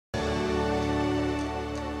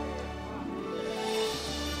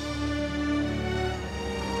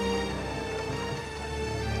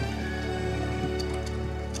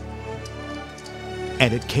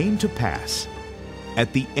And it came to pass,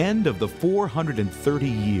 at the end of the 430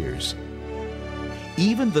 years,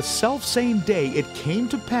 even the selfsame day it came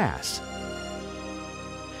to pass,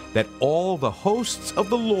 that all the hosts of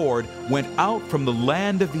the Lord went out from the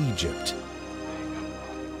land of Egypt.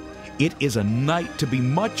 It is a night to be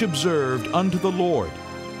much observed unto the Lord,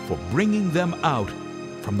 for bringing them out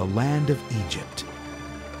from the land of Egypt.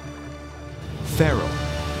 Pharaoh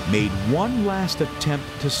made one last attempt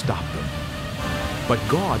to stop them, but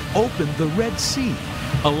God opened the Red Sea,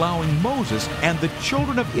 allowing Moses and the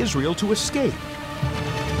children of Israel to escape.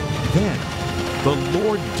 Then the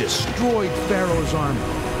Lord destroyed Pharaoh's army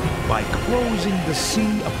by closing the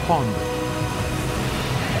sea upon them.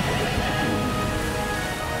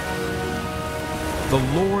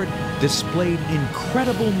 The Lord displayed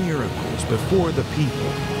incredible miracles before the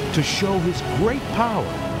people to show His great power.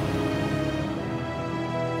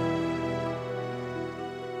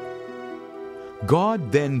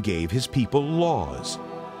 God then gave His people laws,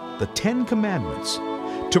 the 10 Commandments,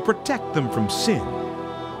 to protect them from sin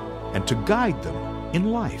and to guide them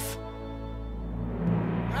in life.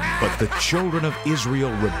 But the children of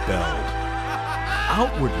Israel rebelled.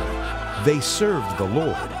 Outwardly, they served the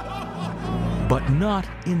Lord, but not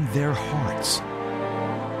in their hearts.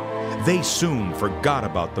 They soon forgot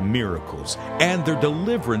about the miracles and their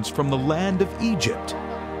deliverance from the land of Egypt.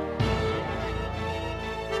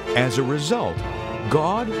 As a result,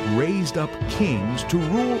 God raised up kings to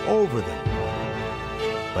rule over them.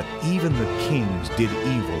 But even the kings did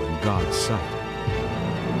evil in God's sight.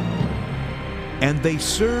 And they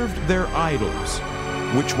served their idols,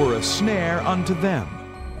 which were a snare unto them.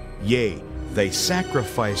 Yea, they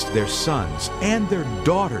sacrificed their sons and their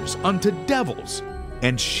daughters unto devils,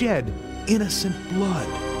 and shed innocent blood,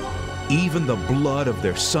 even the blood of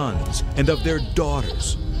their sons and of their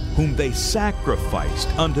daughters, whom they sacrificed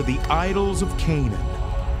unto the idols of Canaan.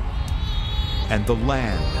 And the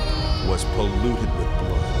land was polluted with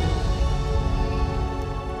blood.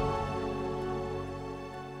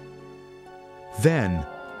 Then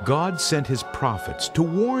God sent His prophets to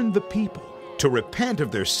warn the people to repent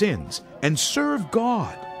of their sins and serve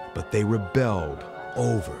God, but they rebelled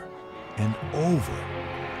over and over.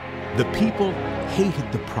 The people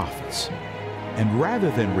hated the prophets, and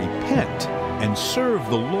rather than repent and serve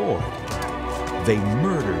the Lord, they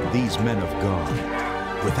murdered these men of God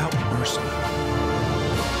without mercy.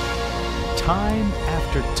 Time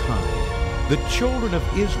after time, the children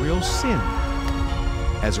of Israel sinned.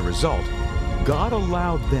 As a result, God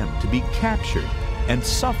allowed them to be captured and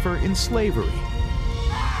suffer in slavery.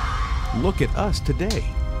 Look at us today.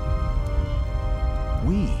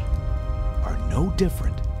 We are no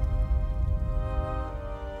different.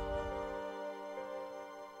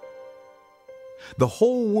 The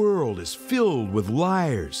whole world is filled with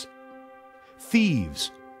liars,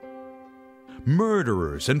 thieves,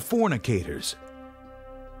 murderers, and fornicators.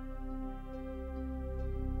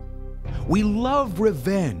 We love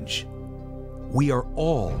revenge. We are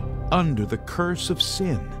all under the curse of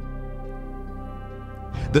sin.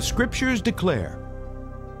 The Scriptures declare,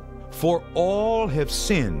 "For all have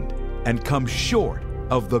sinned and come short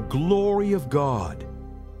of the glory of God."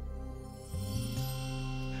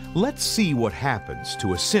 Let's see what happens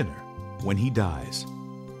to a sinner when he dies.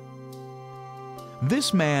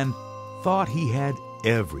 This man thought he had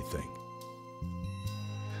everything.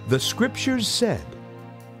 The Scriptures said,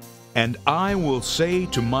 "And I will say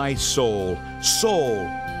to my soul, Soul,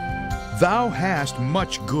 thou hast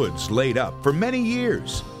much goods laid up for many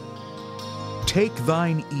years. Take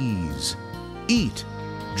thine ease, eat,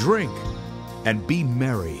 drink, and be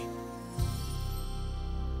merry."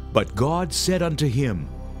 But God said unto him,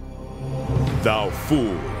 "Thou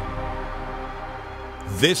fool,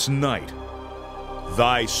 this night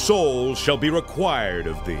thy soul shall be required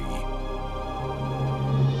of thee."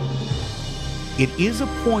 It is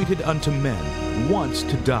appointed unto men once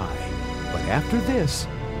to die, but after this,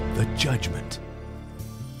 the judgment.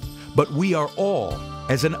 But we are all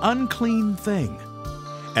as an unclean thing,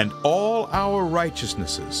 and all our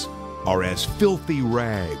righteousnesses are as filthy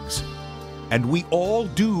rags, and we all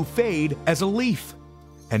do fade as a leaf,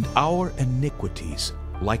 and our iniquities,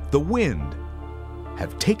 like the wind,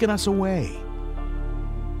 have taken us away.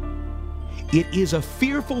 It is a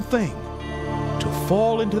fearful thing to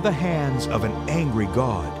fall into the hands of an angry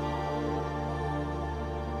God.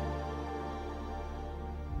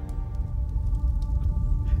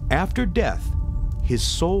 After death, his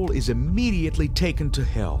soul is immediately taken to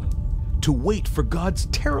hell to wait for God's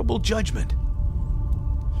terrible judgment.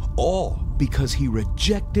 All because he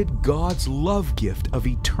rejected God's love gift of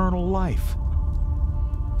eternal life.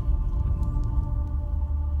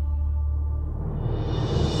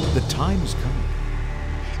 The time is coming.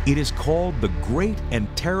 It is called the great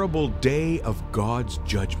and terrible day of God's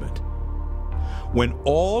judgment, when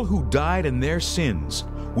all who died in their sins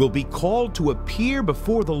will be called to appear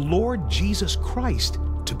before the Lord Jesus Christ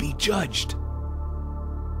to be judged.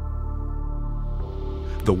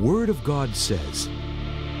 The Word of God says,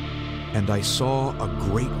 "And I saw a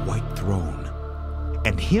great white throne,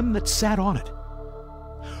 and him that sat on it,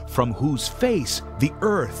 from whose face the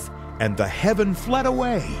earth and the heaven fled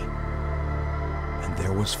away, and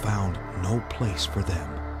there was found no place for them.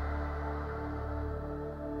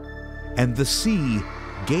 And the sea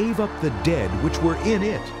gave up the dead which were in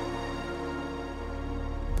it,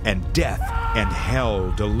 and death and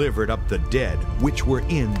hell delivered up the dead which were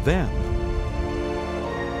in them.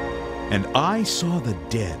 And I saw the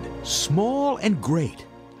dead, small and great,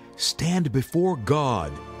 stand before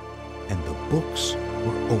God, and the books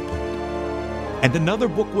were opened. And another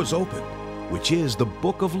book was opened, which is the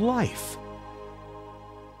book of life.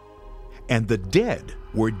 And the dead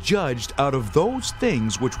were judged out of those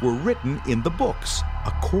things which were written in the books,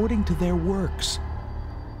 according to their works.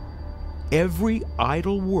 Every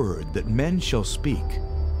idle word that men shall speak,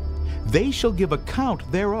 they shall give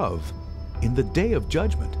account thereof in the day of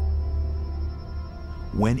judgment.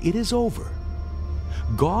 When it is over,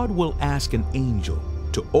 God will ask an angel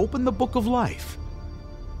to open the book of life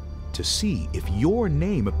to see if your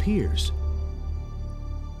name appears.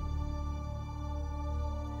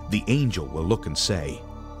 The angel will look and say,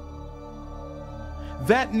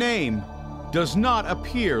 "That name does not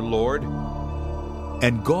appear, Lord."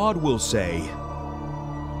 And God will say,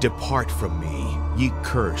 "Depart from me, ye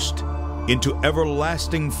cursed, into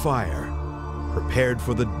everlasting fire, prepared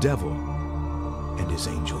for the devil and his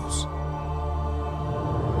angels.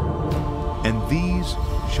 And these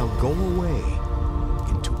shall go away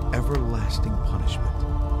into everlasting punishment,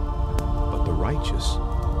 but the righteous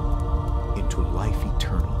into life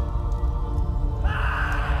eternal.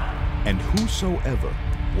 And whosoever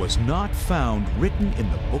was not found written in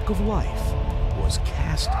the book of life was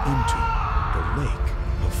cast into the lake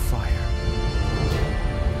of fire."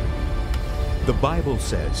 The Bible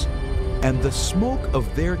says, "And the smoke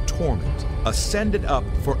of their torment ascended up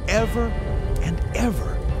forever and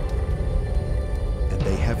ever. And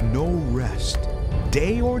they have no rest,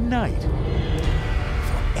 day or night,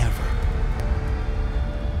 forever."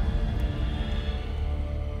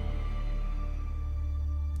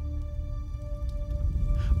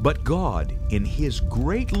 But God, in His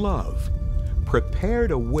great love,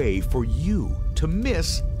 prepared a way for you to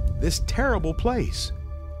miss this terrible place.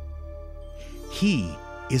 He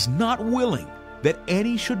is not willing that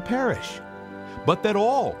any should perish, but that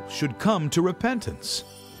all should come to repentance.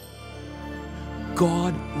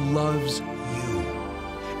 God loves you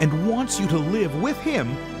and wants you to live with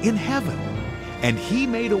Him in heaven, and He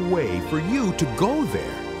made a way for you to go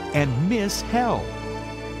there and miss hell.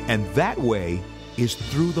 And that way is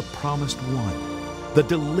through the promised one, the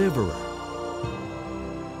deliverer.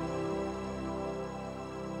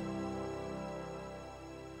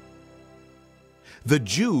 The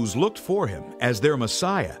Jews looked for Him as their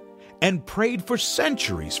Messiah and prayed for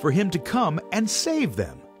centuries for Him to come and save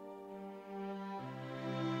them.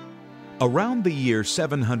 Around the year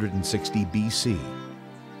 760 BC,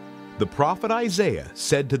 the prophet Isaiah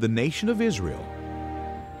said to the nation of Israel,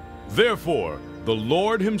 "Therefore the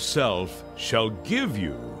Lord Himself shall give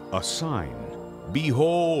you a sign.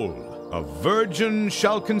 Behold, a virgin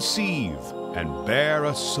shall conceive and bear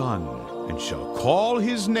a son, and shall call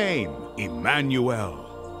his name Emmanuel,"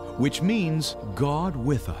 which means God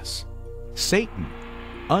with us. Satan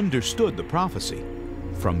understood the prophecy.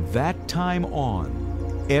 From that time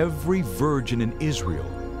on, every virgin in Israel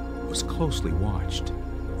was closely watched.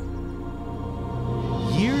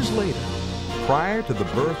 Years later, prior to the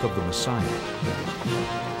birth of the Messiah,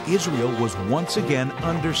 Israel was once again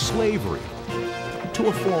under slavery to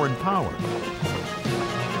a foreign power.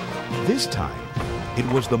 This time, it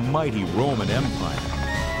was the mighty Roman Empire.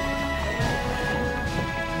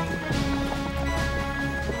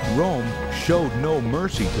 Rome showed no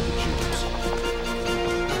mercy to the Jews.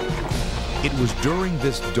 It was during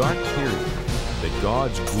this dark period that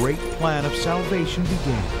God's great plan of salvation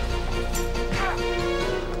began.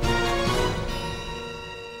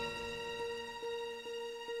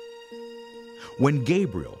 When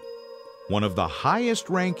Gabriel, one of the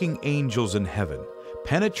highest-ranking angels in heaven,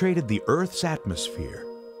 penetrated the earth's atmosphere,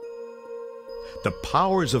 the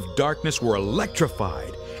powers of darkness were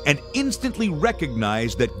electrified and instantly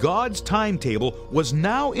recognized that God's timetable was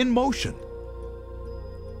now in motion.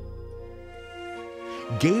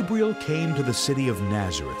 Gabriel came to the city of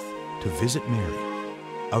Nazareth to visit Mary,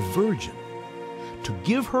 a virgin, to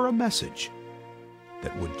give her a message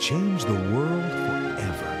that would change the world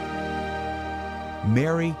forever.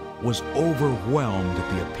 Mary was overwhelmed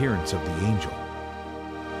at the appearance of the angel.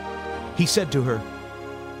 He said to her,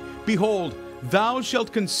 Behold, thou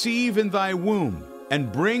shalt conceive in thy womb,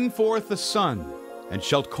 and bring forth a son, and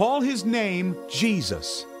shalt call his name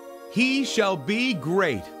Jesus. He shall be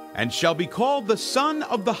great, and shall be called the Son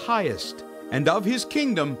of the Highest, and of his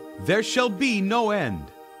kingdom there shall be no end.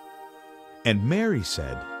 And Mary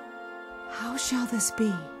said, How shall this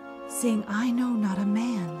be, seeing I know not a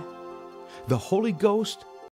man? The Holy Ghost